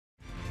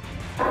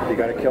You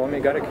got to kill him, you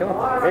got to kill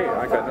him. Hey,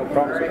 I got no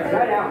problems with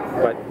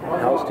that. But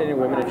Palestinian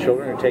women and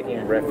children are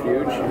taking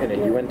refuge in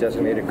a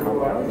UN-designated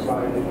compound?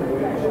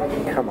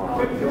 Come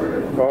on.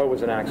 Oh, it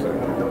was an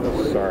accident.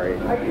 Sorry.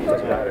 It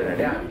doesn't matter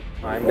anymore.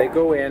 They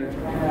go in,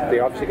 they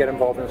obviously get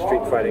involved in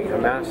street fighting.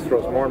 Hamas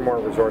throws more and more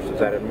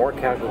resources at it, more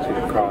casualties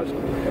are caused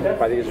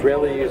by the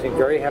Israelis using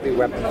very heavy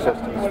weapon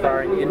systems,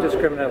 firing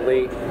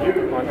indiscriminately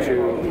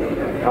onto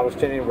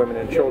Palestinian women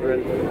and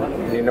children.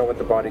 And you know what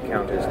the body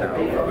count is now.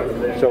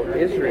 So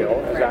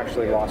Israel has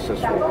actually lost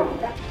this war.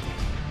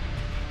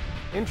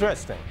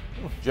 Interesting.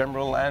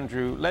 General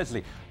Andrew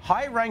Leslie,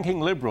 high-ranking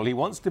Liberal. He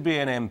wants to be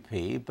an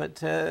MP, but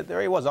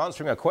there he was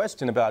answering a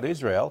question about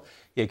Israel.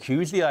 He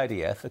accused the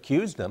IDF,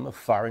 accused them of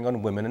firing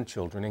on women and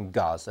children in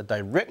Gaza,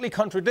 directly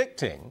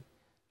contradicting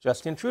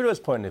Justin Trudeau's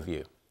point of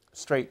view.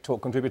 Straight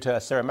Talk contributor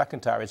Sarah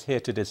McIntyre is here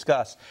to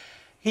discuss.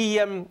 He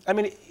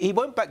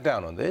won't back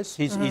down on this.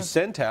 He's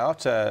sent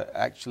out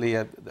actually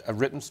a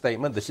written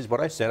statement. This is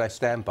what I said. I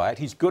stand by it.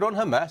 He's good on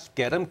Hamas.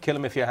 Get them, kill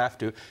them if you have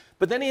to.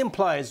 But then he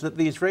implies that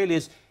the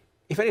Israelis,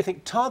 if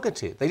anything,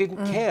 targeted. They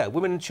didn't care.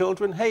 Women and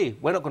children, hey,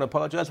 we're not going to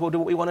apologize. We'll do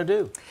what we want to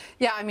do.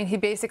 Yeah, I mean, he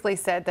basically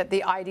said that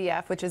the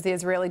IDF, which is the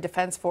Israeli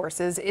Defense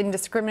Forces,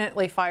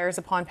 indiscriminately fires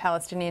upon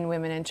Palestinian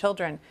women and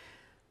children.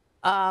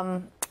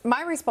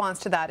 My response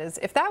to that is,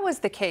 if that was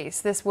the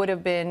case, this would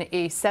have been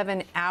a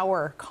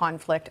 7-hour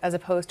conflict as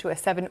opposed to a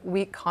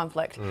 7-week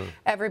conflict.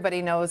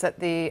 Everybody knows that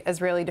the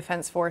Israeli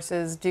Defense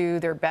Forces do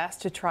their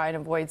best to try and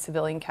avoid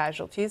civilian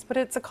casualties, but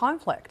it's a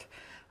conflict.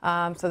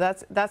 So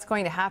that's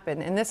going to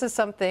happen. And this is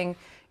something,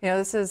 you know,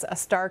 this is a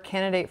star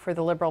candidate for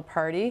the Liberal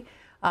Party.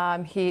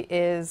 He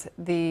is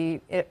the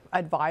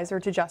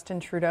advisor to Justin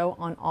Trudeau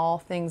on all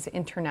things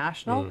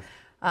international.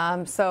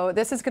 So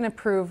this is going to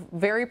prove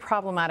very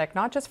problematic,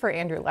 not just for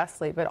Andrew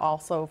Leslie, but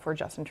also for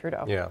Justin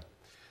Trudeau. Yeah.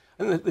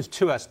 And there's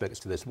two aspects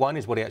to this. One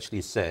is what he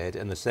actually said,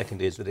 and the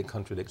second is that it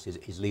contradicts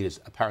his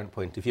leader's apparent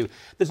point of view.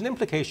 There's an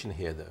implication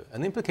here, though,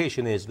 and the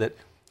implication is that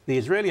the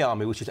Israeli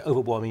army, which is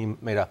overwhelmingly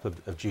made up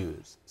of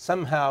Jews,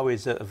 somehow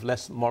is of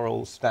less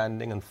moral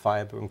standing and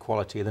fibre and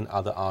quality than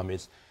other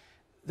armies.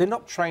 They're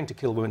not trained to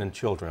kill women and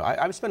children.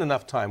 I've spent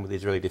enough time with the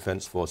Israeli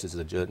Defense Forces as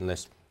a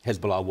journalist,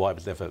 Hezbollah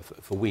wives there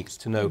for weeks,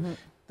 to know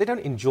they don't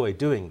enjoy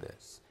doing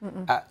this.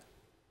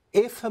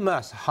 If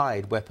Hamas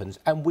hide weapons,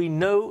 and we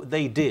know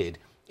they did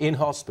in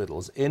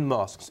hospitals, in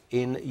mosques,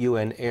 in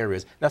UN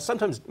areas. Now,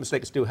 sometimes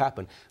mistakes do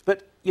happen,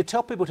 but you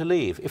tell people to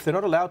leave. If they're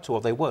not allowed to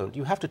or they won't,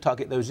 you have to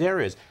target those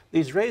areas.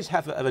 The Israelis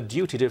have a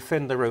duty to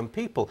defend their own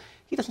people.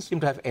 He doesn't seem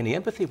to have any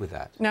empathy with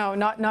that. No,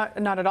 not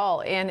at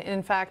all. And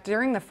in fact,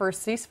 during the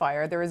first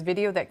ceasefire, there was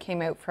video that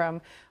came out from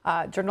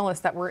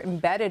journalists that were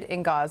embedded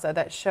in Gaza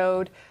that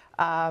showed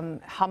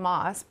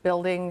Hamas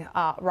building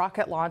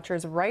rocket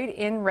launchers right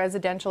in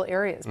residential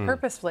areas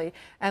purposefully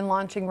and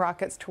launching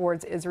rockets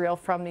towards Israel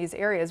from these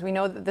areas. We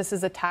know that this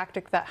is a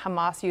tactic that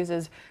Hamas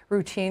uses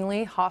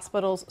routinely,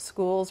 hospitals,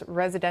 schools,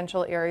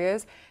 residential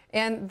areas.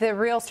 And the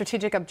real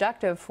strategic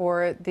objective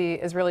for the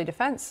Israeli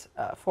Defense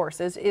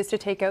Forces is to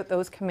take out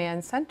those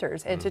command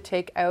centers and to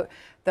take out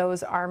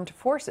those armed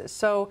forces.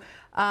 So,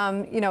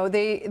 you know,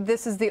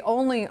 this is the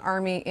only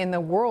army in the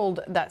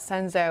world that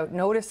sends out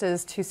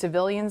notices to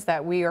civilians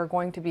that we are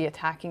going to be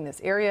attacking this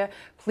area.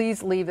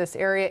 Please leave this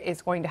area.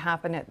 It's going to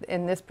happen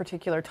in this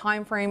particular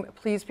time frame.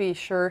 Please be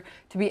sure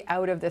to be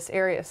out of this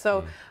area.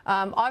 So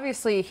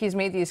obviously he's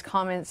made these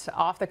comments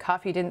off the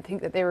cuff. He didn't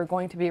think that they were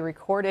going to be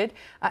recorded.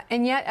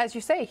 And yet, as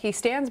you say, he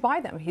stands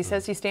by them. He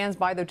says he stands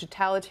by the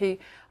totality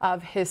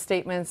of his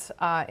statements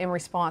in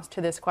response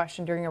to this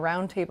question during a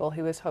roundtable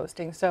he was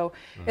hosting. So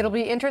it'll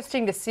be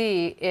interesting to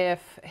see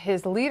if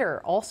his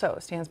leader also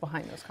stands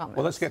behind those comments.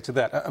 Well, let's get to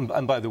that.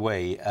 And by the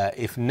way,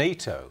 if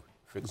NATO,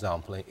 for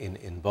example,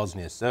 in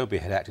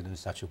Bosnia-Serbia had acted in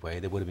such a way,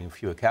 there would have been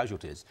fewer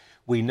casualties.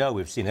 We know,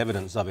 we've seen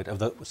evidence of it, of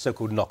the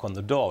so-called knock on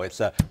the door.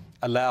 It's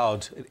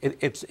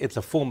it's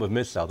a form of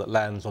missile that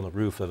lands on the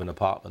roof of an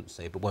apartment,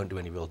 say, but won't do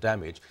any real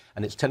damage.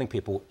 And it's telling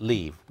people,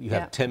 leave. You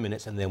have 10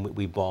 minutes and then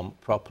we bomb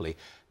properly.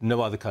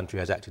 No other country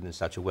has acted in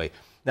such a way.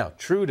 Now,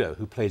 Trudeau,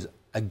 who plays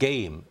a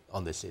game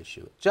on this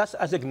issue, just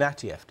as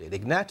Ignatieff did.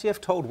 Ignatieff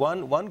told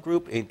one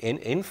group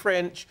in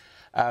French,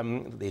 the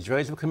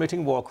Israelis were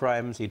committing war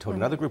crimes. He told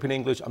another group in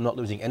English, I'm not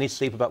losing any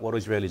sleep about what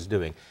Israel is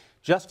doing.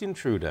 Justin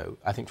Trudeau,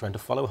 I think trying to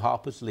follow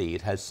Harper's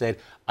lead, has said,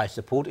 I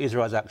support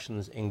Israel's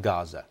actions in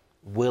Gaza.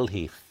 Will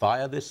he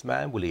fire this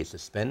man? Will he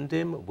suspend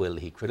him? Will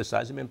he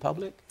criticize him in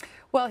public?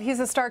 Well, he's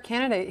a star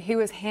candidate. He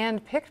was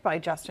handpicked by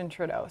Justin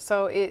Trudeau.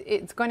 So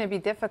it's going to be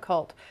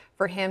difficult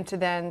for him to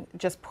then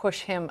just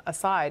push him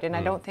aside. And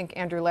I don't think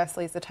Andrew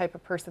Leslie is the type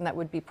of person that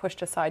would be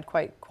pushed aside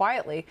quite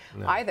quietly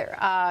either.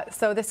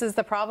 So this is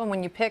the problem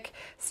when you pick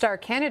star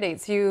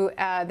candidates. They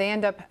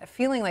end up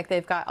feeling like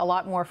they've got a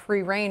lot more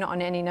free reign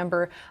on any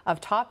number of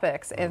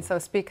topics and so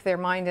speak their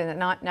mind and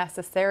not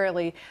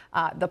necessarily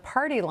the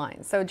party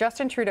line. So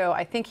Justin Trudeau,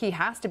 I think he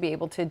has to be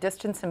able to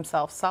distance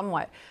himself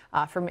somewhat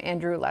from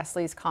Andrew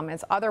Leslie's comments.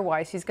 because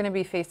otherwise he's going to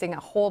be facing a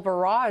whole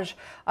barrage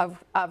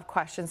of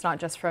questions, not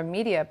just from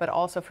media, but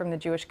also from the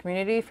Jewish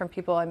community, from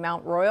people in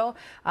Mount Royal,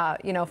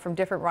 from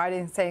different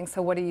writings saying,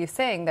 so what are you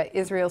saying? That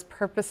Israel's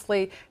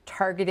purposely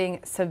targeting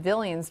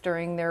civilians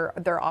during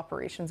their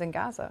operations in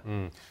Gaza?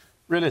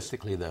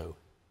 Realistically, though,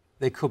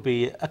 there could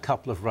be a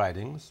couple of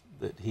writings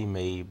that he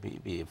may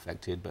be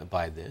affected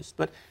by this,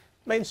 but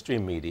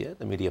mainstream media,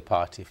 the media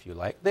party, if you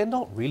like, they're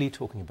not really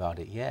talking about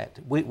it yet.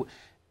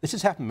 This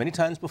has happened many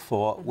times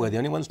before, where the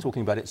only ones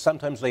talking about it,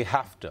 sometimes they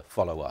have to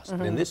follow us.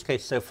 But in this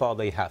case, so far,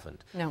 they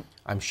haven't. No.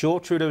 I'm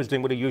sure Trudeau is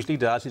doing what he usually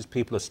does, is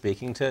people are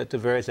speaking to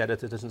various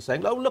editors and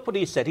saying, oh, look what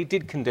he said. He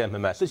did condemn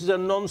Hamas. This is a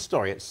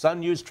non-story. It's Sun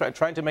News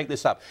trying to make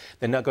this up.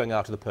 They're now going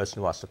after the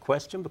person who asked the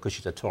question because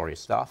she's a Tory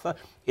staffer.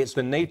 It's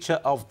the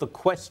nature of the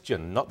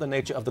question, not the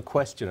nature of the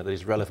questioner that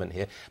is relevant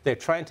here. They're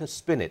trying to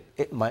spin it.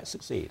 It might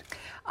succeed.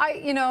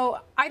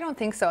 I don't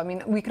think so. I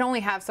mean, we can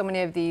only have so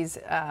many of these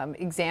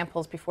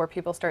examples before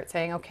people start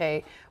saying,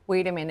 okay,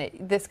 wait a minute,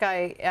 this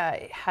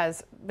guy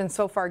has been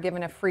so far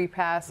given a free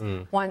pass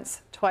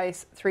once,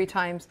 twice, 3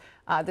 times.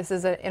 This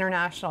is an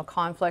international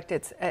conflict.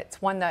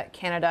 It's one that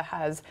Canada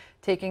has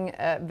taken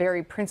a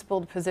very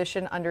principled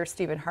position under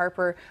Stephen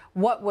Harper.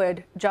 What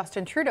would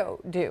Justin Trudeau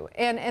do?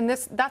 And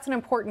that's an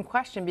important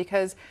question,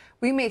 because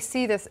we may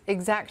see this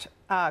exact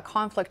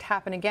conflict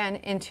happen again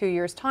in 2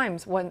 years' time,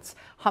 once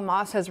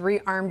Hamas has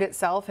rearmed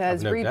itself,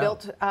 has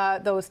rebuilt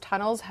those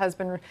tunnels, has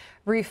been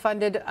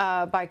refunded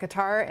by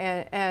Qatar,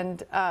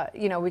 and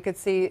we could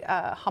see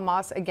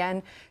Hamas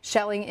again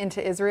shelling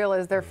into Israel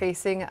as they're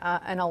facing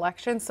an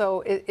election.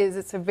 So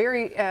it's a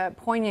very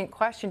poignant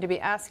question to be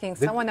asking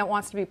someone that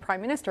wants to be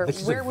prime minister.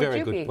 Where would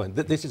you be? This is a very good point.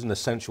 This is an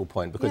essential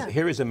point, because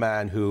here is a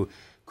man who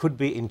could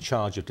be in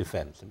charge of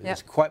defense. I mean,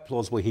 it's quite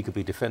plausible he could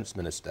be defense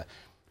minister.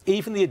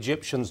 Even the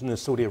Egyptians and the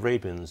Saudi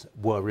Arabians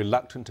were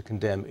reluctant to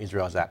condemn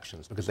Israel's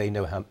actions because they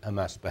know how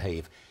Hamas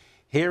behave.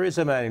 Here is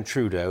a man in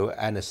Trudeau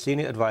and a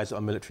senior advisor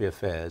on military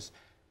affairs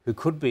who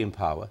could be in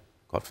power,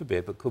 God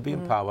forbid, but could be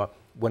in power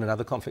when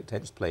another conflict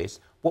takes place.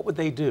 What would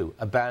they do?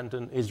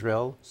 Abandon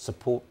Israel,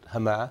 support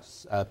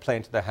Hamas, play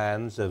into the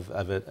hands of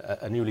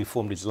a newly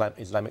formed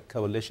Islamic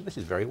coalition? This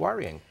is very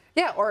worrying.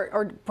 Yeah,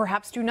 or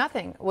perhaps do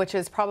nothing, which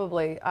is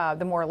probably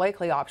the more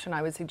likely option,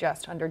 I would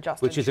suggest, under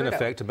Justin Which is, Trudeau. in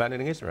effect,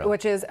 abandoning Israel.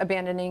 Which is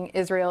abandoning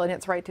Israel and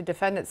its right to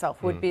defend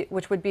itself,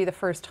 which would be the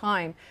first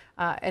time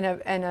and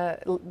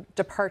a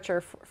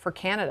departure for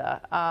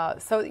Canada.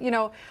 So,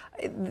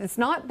 it's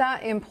not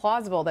that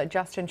implausible that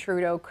Justin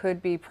Trudeau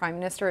could be prime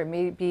minister. It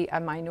may be a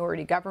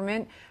minority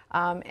government.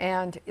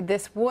 And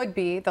this would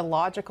be the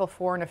logical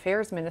foreign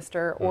affairs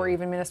minister, or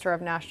even minister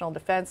of national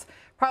defense.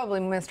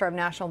 Probably minister of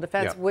national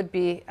defense would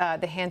be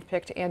the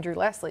handpicked Andrew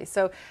Leslie.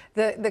 So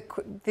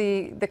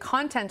the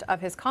content of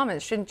his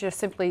comments shouldn't just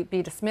simply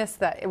be dismissed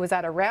that it was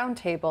at a round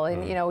table.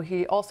 And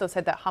he also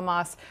said that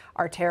Hamas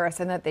are terrorists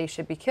and that they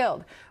should be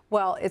killed.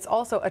 Well, it's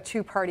also a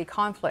two-party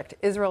conflict.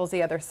 Israel is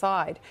the other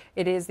side.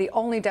 It is the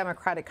only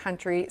democratic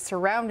country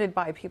surrounded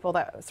by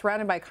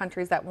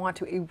countries that want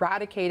to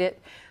eradicate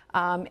it.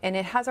 And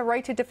it has a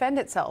right to defend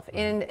itself.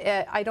 And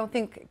I don't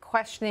think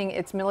questioning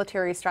its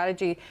military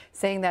strategy,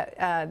 saying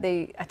that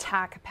they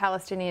attack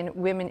Palestinian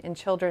women and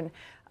children,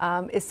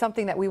 is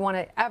something that we want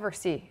to ever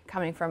see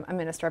coming from a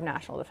Minister of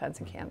National Defense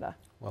in Canada.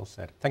 Well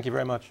said. Thank you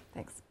very much.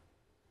 Thanks.